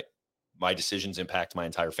my decisions impact my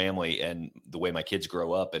entire family and the way my kids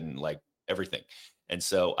grow up and like everything. And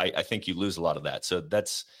so I think you lose a lot of that. So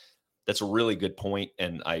that's a really good point.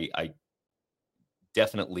 And I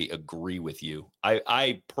definitely agree with you.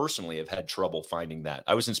 I personally have had trouble finding that.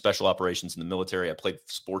 I was in special operations in the military. I played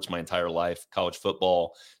sports my entire life, college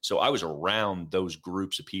football. So I was around those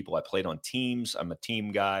groups of people. I played on teams. I'm a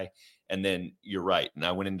team guy. And then you're right. And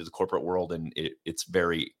I went into the corporate world, and it's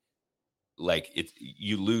very like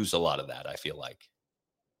you lose a lot of that, I feel like.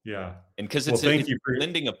 Yeah. And because Well, thank it's you for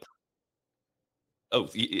blending of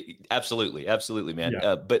absolutely, absolutely, man.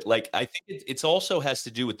 yeah. But like I think it's also has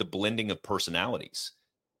to do with the blending of personalities.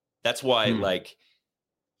 That's why Hmm. like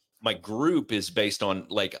my group is based on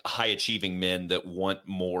like high achieving men that want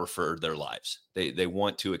more for their lives. They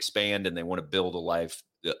want to expand and they want to build a life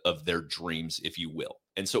of their dreams, if you will.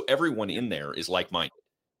 And so everyone in there is like minded.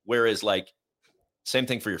 Whereas like same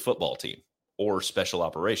thing for your football team or special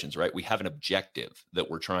operations, right? We have an objective that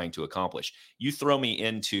we're trying to accomplish. You throw me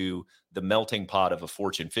into the melting pot of a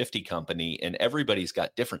Fortune 50 company, and everybody's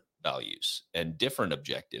got different values and different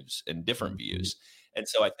objectives and different Mhm. views. And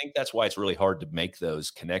so I think that's why it's really hard to make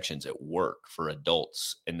those connections at work for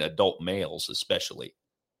adults and adult males, especially.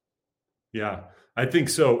 Yeah, I think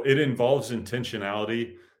so. It involves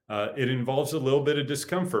intentionality. It involves a little bit of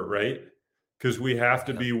discomfort, right? Because we have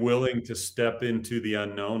to Yeah. be willing to step into the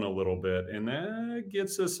unknown a little bit, and that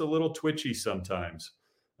gets us a little twitchy sometimes.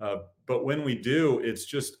 But when we do, it's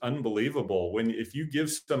just unbelievable. When if you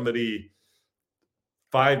give somebody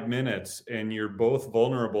 5 minutes and you're both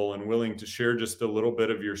vulnerable and willing to share just a little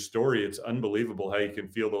bit of your story, it's unbelievable how you can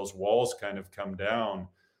feel those walls kind of come down.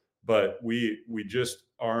 But we just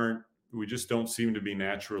aren't, we just don't seem to be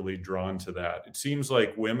naturally drawn to that. It seems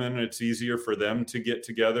like women, it's easier for them to get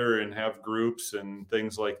together and have groups and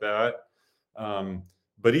things like that. um,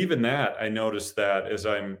 but even that, I noticed that as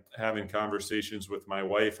I'm having conversations with my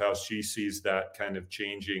wife, how she sees that kind of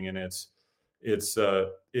changing. And it's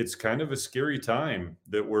kind of a scary time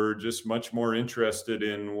that we're just much more interested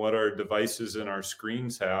in what our devices and our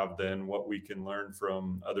screens have than what we can learn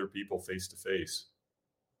from other people face to face.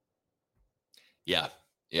 Yeah.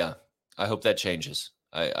 Yeah. I hope that changes.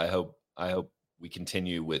 I hope we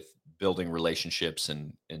continue with building relationships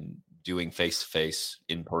and doing face to face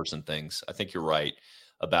in person things. I think you're right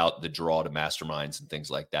about the draw to masterminds and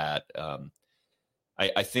things like that.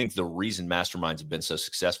 I think the reason masterminds have been so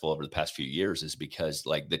successful over the past few years is because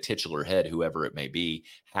like the titular head, whoever it may be,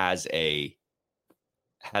 has a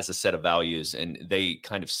set of values, and they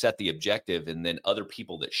kind of set the objective, and then other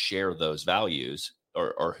people that share those values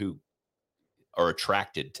or who are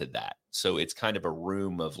attracted to that. So it's kind of a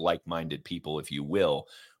room of like-minded people, if you will,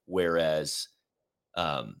 whereas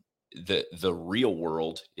um, the real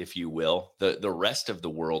world, if you will, the rest of the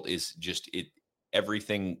world is just it.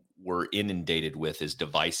 Everything we're inundated with is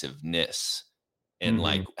divisiveness and Hmm.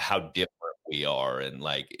 like how different we are, and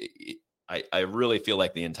like I really feel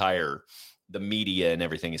like the media and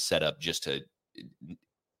everything is set up just to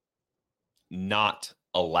not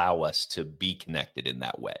allow us to be connected in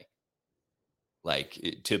that way,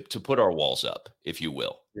 like to put our walls up, if you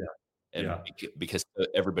will, Yeah. and Yeah. because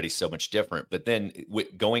everybody's so much different. But then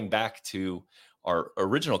going back to our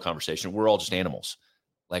original conversation, we're all just animals.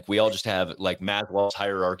 Like we all just have like Maslow's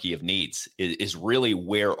hierarchy of needs is really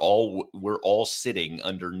where we're all sitting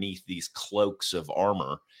underneath these cloaks of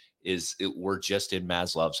armor. We're just in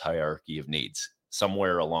Maslow's hierarchy of needs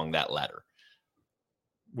somewhere along that ladder.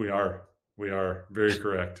 We are. We are very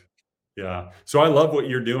correct. Yeah. So I love what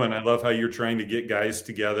you're doing. I love how you're trying to get guys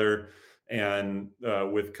together and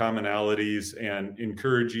with commonalities and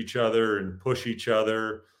encourage each other and push each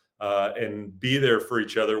other and be there for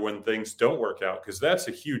each other when things don't work out, because that's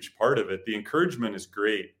a huge part of it. The encouragement is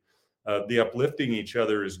great. The uplifting each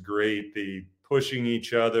other is great. The pushing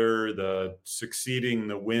each other, the succeeding,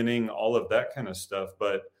 the winning, all of that kind of stuff.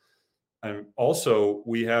 But and also,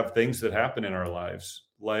 we have things that happen in our lives.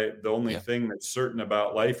 Like the only Yeah. thing that's certain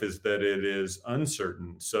about life is that it is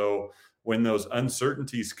uncertain. So when those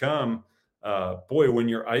uncertainties come, boy, when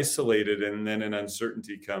you're isolated and then an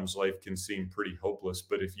uncertainty comes, life can seem pretty hopeless.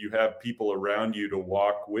 But if you have people around you to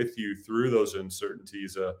walk with you through those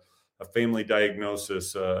uncertainties, a family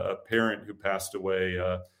diagnosis, a parent who passed away,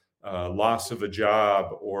 loss of a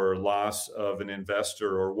job, or loss of an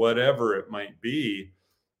investor, or whatever it might be,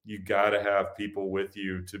 you got to have people with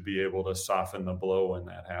you to be able to soften the blow when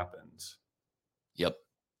that happens. Yep.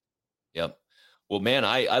 Yep. Well, man,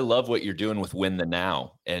 I love what you're doing with Win the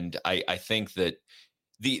Now. And I think that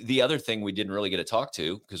the other thing we didn't really get to talk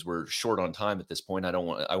to, because we're short on time at this point. I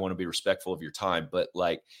want to be respectful of your time, but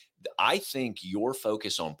like I think your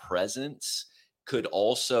focus on presence could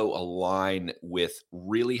also align with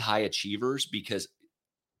really high achievers, because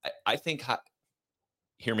I think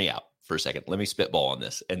hear me out for a second. Let me spitball on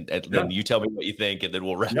this, and Yeah. then you tell me what you think, and then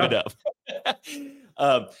we'll wrap it Yeah. up.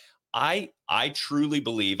 um, I truly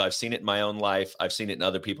believe, I've seen it in my own life. I've seen it in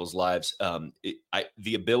other people's lives.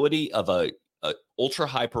 The ability of a ultra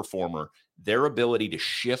high performer, their ability to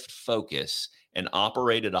shift focus and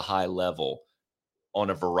operate at a high level on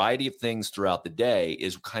a variety of things throughout the day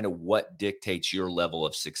is kind of what dictates your level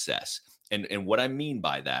of success. And what I mean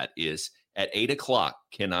by that is at 8 o'clock,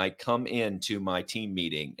 can I come into my team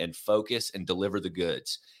meeting and focus and deliver the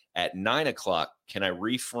goods? At 9 o'clock, can I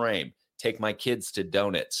reframe, take my kids to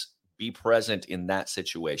donuts, be present in that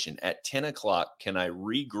situation? At 10 o'clock, can I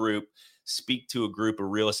regroup, speak to a group of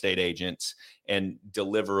real estate agents, and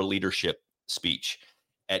deliver a leadership speech?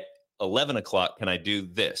 At 11 o'clock, can I do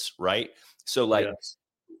this, right? So like Yes.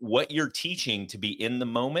 what you're teaching to be in the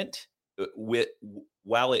moment with,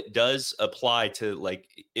 while it does apply to like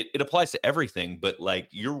it applies to everything, but like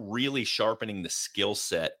you're really sharpening the skill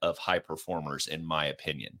set of high performers, in my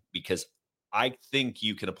opinion, because I think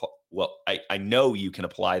you can apply, well, I know you can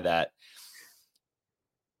apply that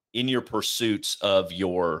in your pursuits of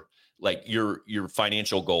your like your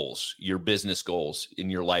financial goals, your business goals, in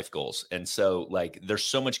your life goals. And so like there's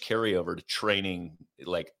so much carryover to training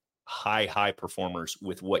like high performers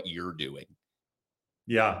with what you're doing.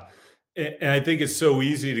 Yeah. And I think it's so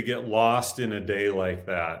easy to get lost in a day like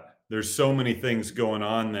that. There's so many things going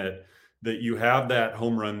on that you have that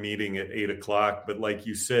home run meeting at 8 o'clock. But like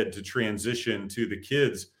you said, to transition to the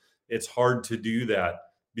kids, it's hard to do that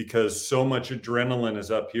because so much adrenaline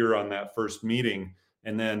is up here on that first meeting.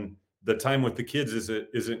 And then the time with the kids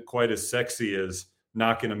isn't quite as sexy as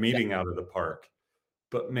knocking a Yeah. meeting out of the park.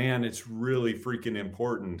 But man, it's really freaking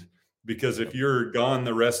important, because if Yep. you're gone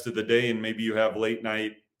the rest of the day and maybe you have late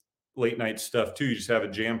night stuff too, you just have a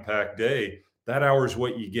jam-packed day, that hour is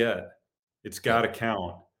what you get. It's got Yep. to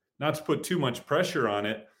count. Not to put too much pressure on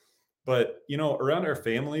it, but around our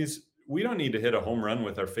families, we don't need to hit a home run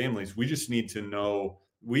with our families. We just need to know,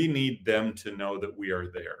 we need them to know that we are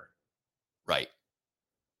there. Right.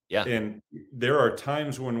 Yeah. And there are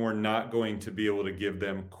times when we're not going to be able to give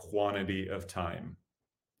them quantity of time.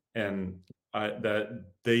 And that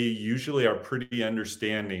they usually are pretty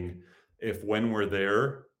understanding if when we're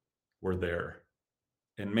there, we're there.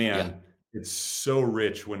 And Yeah. man, it's so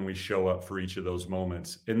rich when we show up for each of those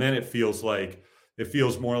moments. And then it feels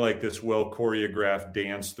more like this well choreographed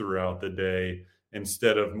dance throughout the day,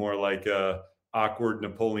 instead of more like a awkward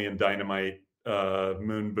Napoleon Dynamite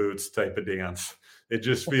moon boots type of dance. It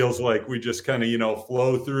just feels like we just kind of,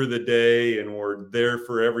 flow through the day and we're there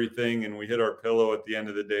for everything. And we hit our pillow at the end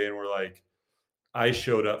of the day and we're like, I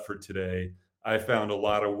showed up for today. I found a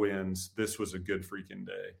lot of wins. This was a good freaking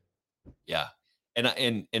day. Yeah.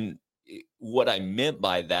 And what I meant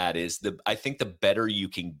by that is I think the better you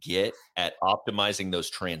can get at optimizing those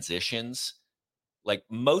transitions, like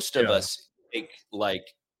most of us take like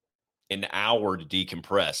an hour to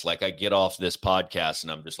decompress. Like I get off this podcast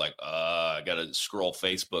and I'm just like, I got to scroll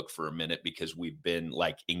Facebook for a minute because we've been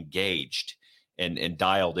like engaged and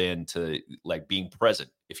dialed into like being present,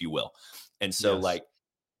 if you will. And so like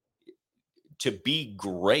to be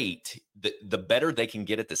great, the better they can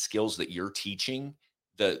get at the skills that you're teaching,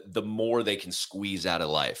 the more they can squeeze out of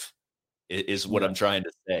life is what I'm trying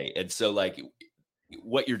to say. And so like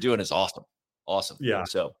what you're doing is awesome. Awesome. Yeah.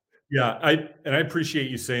 So yeah, I appreciate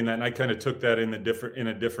you saying that. And I kind of took that in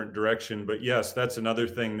a different direction. But yes, that's another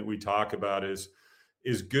thing that we talk about is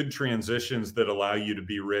good transitions that allow you to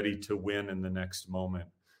be ready to win in the next moment.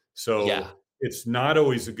 So it's not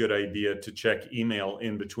always a good idea to check email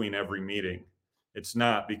in between every meeting. It's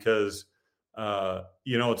not, because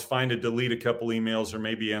it's fine to delete a couple emails or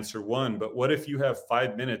maybe answer one. But what if you have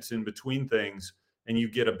 5 minutes in between things and you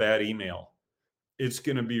get a bad email? It's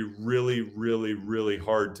going to be really, really, really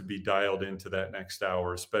hard to be dialed into that next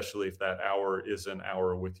hour, especially if that hour is an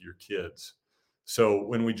hour with your kids. So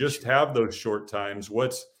when we just have those short times,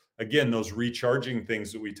 again, those recharging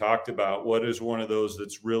things that we talked about, what is one of those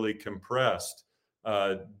that's really compressed?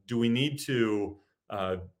 Do we need to,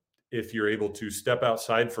 if you're able to, step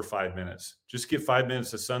outside for 5 minutes, just get 5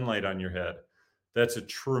 minutes of sunlight on your head? That's a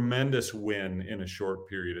tremendous win in a short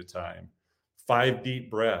period of time. 5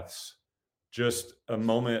 deep breaths. Just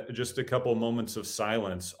a couple of moments of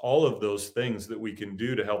silence, all of those things that we can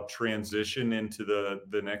do to help transition into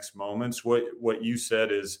the next moments. What you said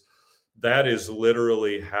that is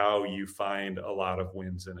literally how you find a lot of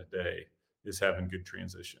wins in a day, is having good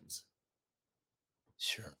transitions.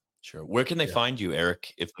 Sure. Where can they find you,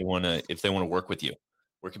 Eric, if they want to work with you?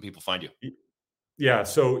 Where can people find you? Yeah.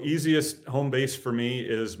 So easiest home base for me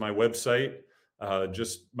is my website.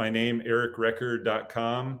 Just my name,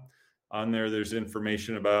 ericrecker.com. On there, there's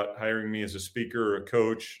information about hiring me as a speaker or a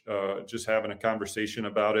coach, just having a conversation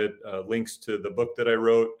about it, links to the book that I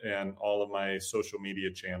wrote, and all of my social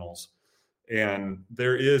media channels. And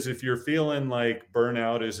there is, if you're feeling like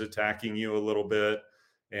burnout is attacking you a little bit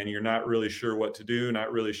and you're not really sure what to do,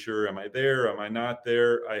 not really sure, am I there, am I not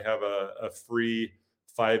there? I have a free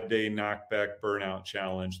 5-day knockback burnout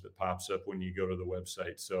challenge that pops up when you go to the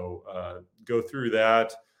website. So go through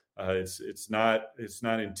that. It's not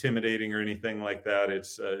intimidating or anything like that.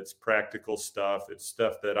 It's practical stuff. It's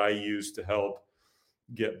stuff that I use to help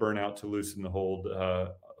get burnout to loosen the hold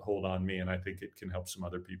on me, and I think it can help some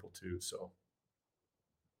other people too. So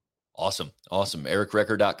awesome.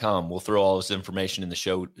 ericrecker.com. We'll throw all this information in the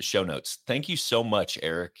show notes. Thank you so much,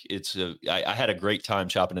 Eric. I had a great time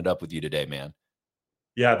chopping it up with you today, man.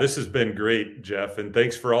 Yeah, this has been great, Jeff, and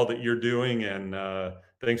thanks for all that you're doing, and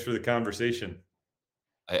thanks for the conversation.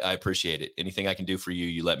 I appreciate it. Anything I can do for you,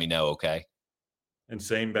 you let me know, okay? And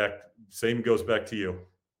same goes back to you.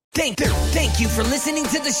 Thank you for listening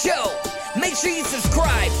to the show. Make sure you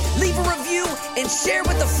subscribe, leave a review, and share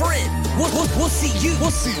with a friend. We'll see you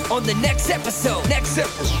on the next episode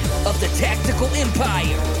of the Tactical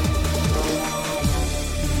Empire.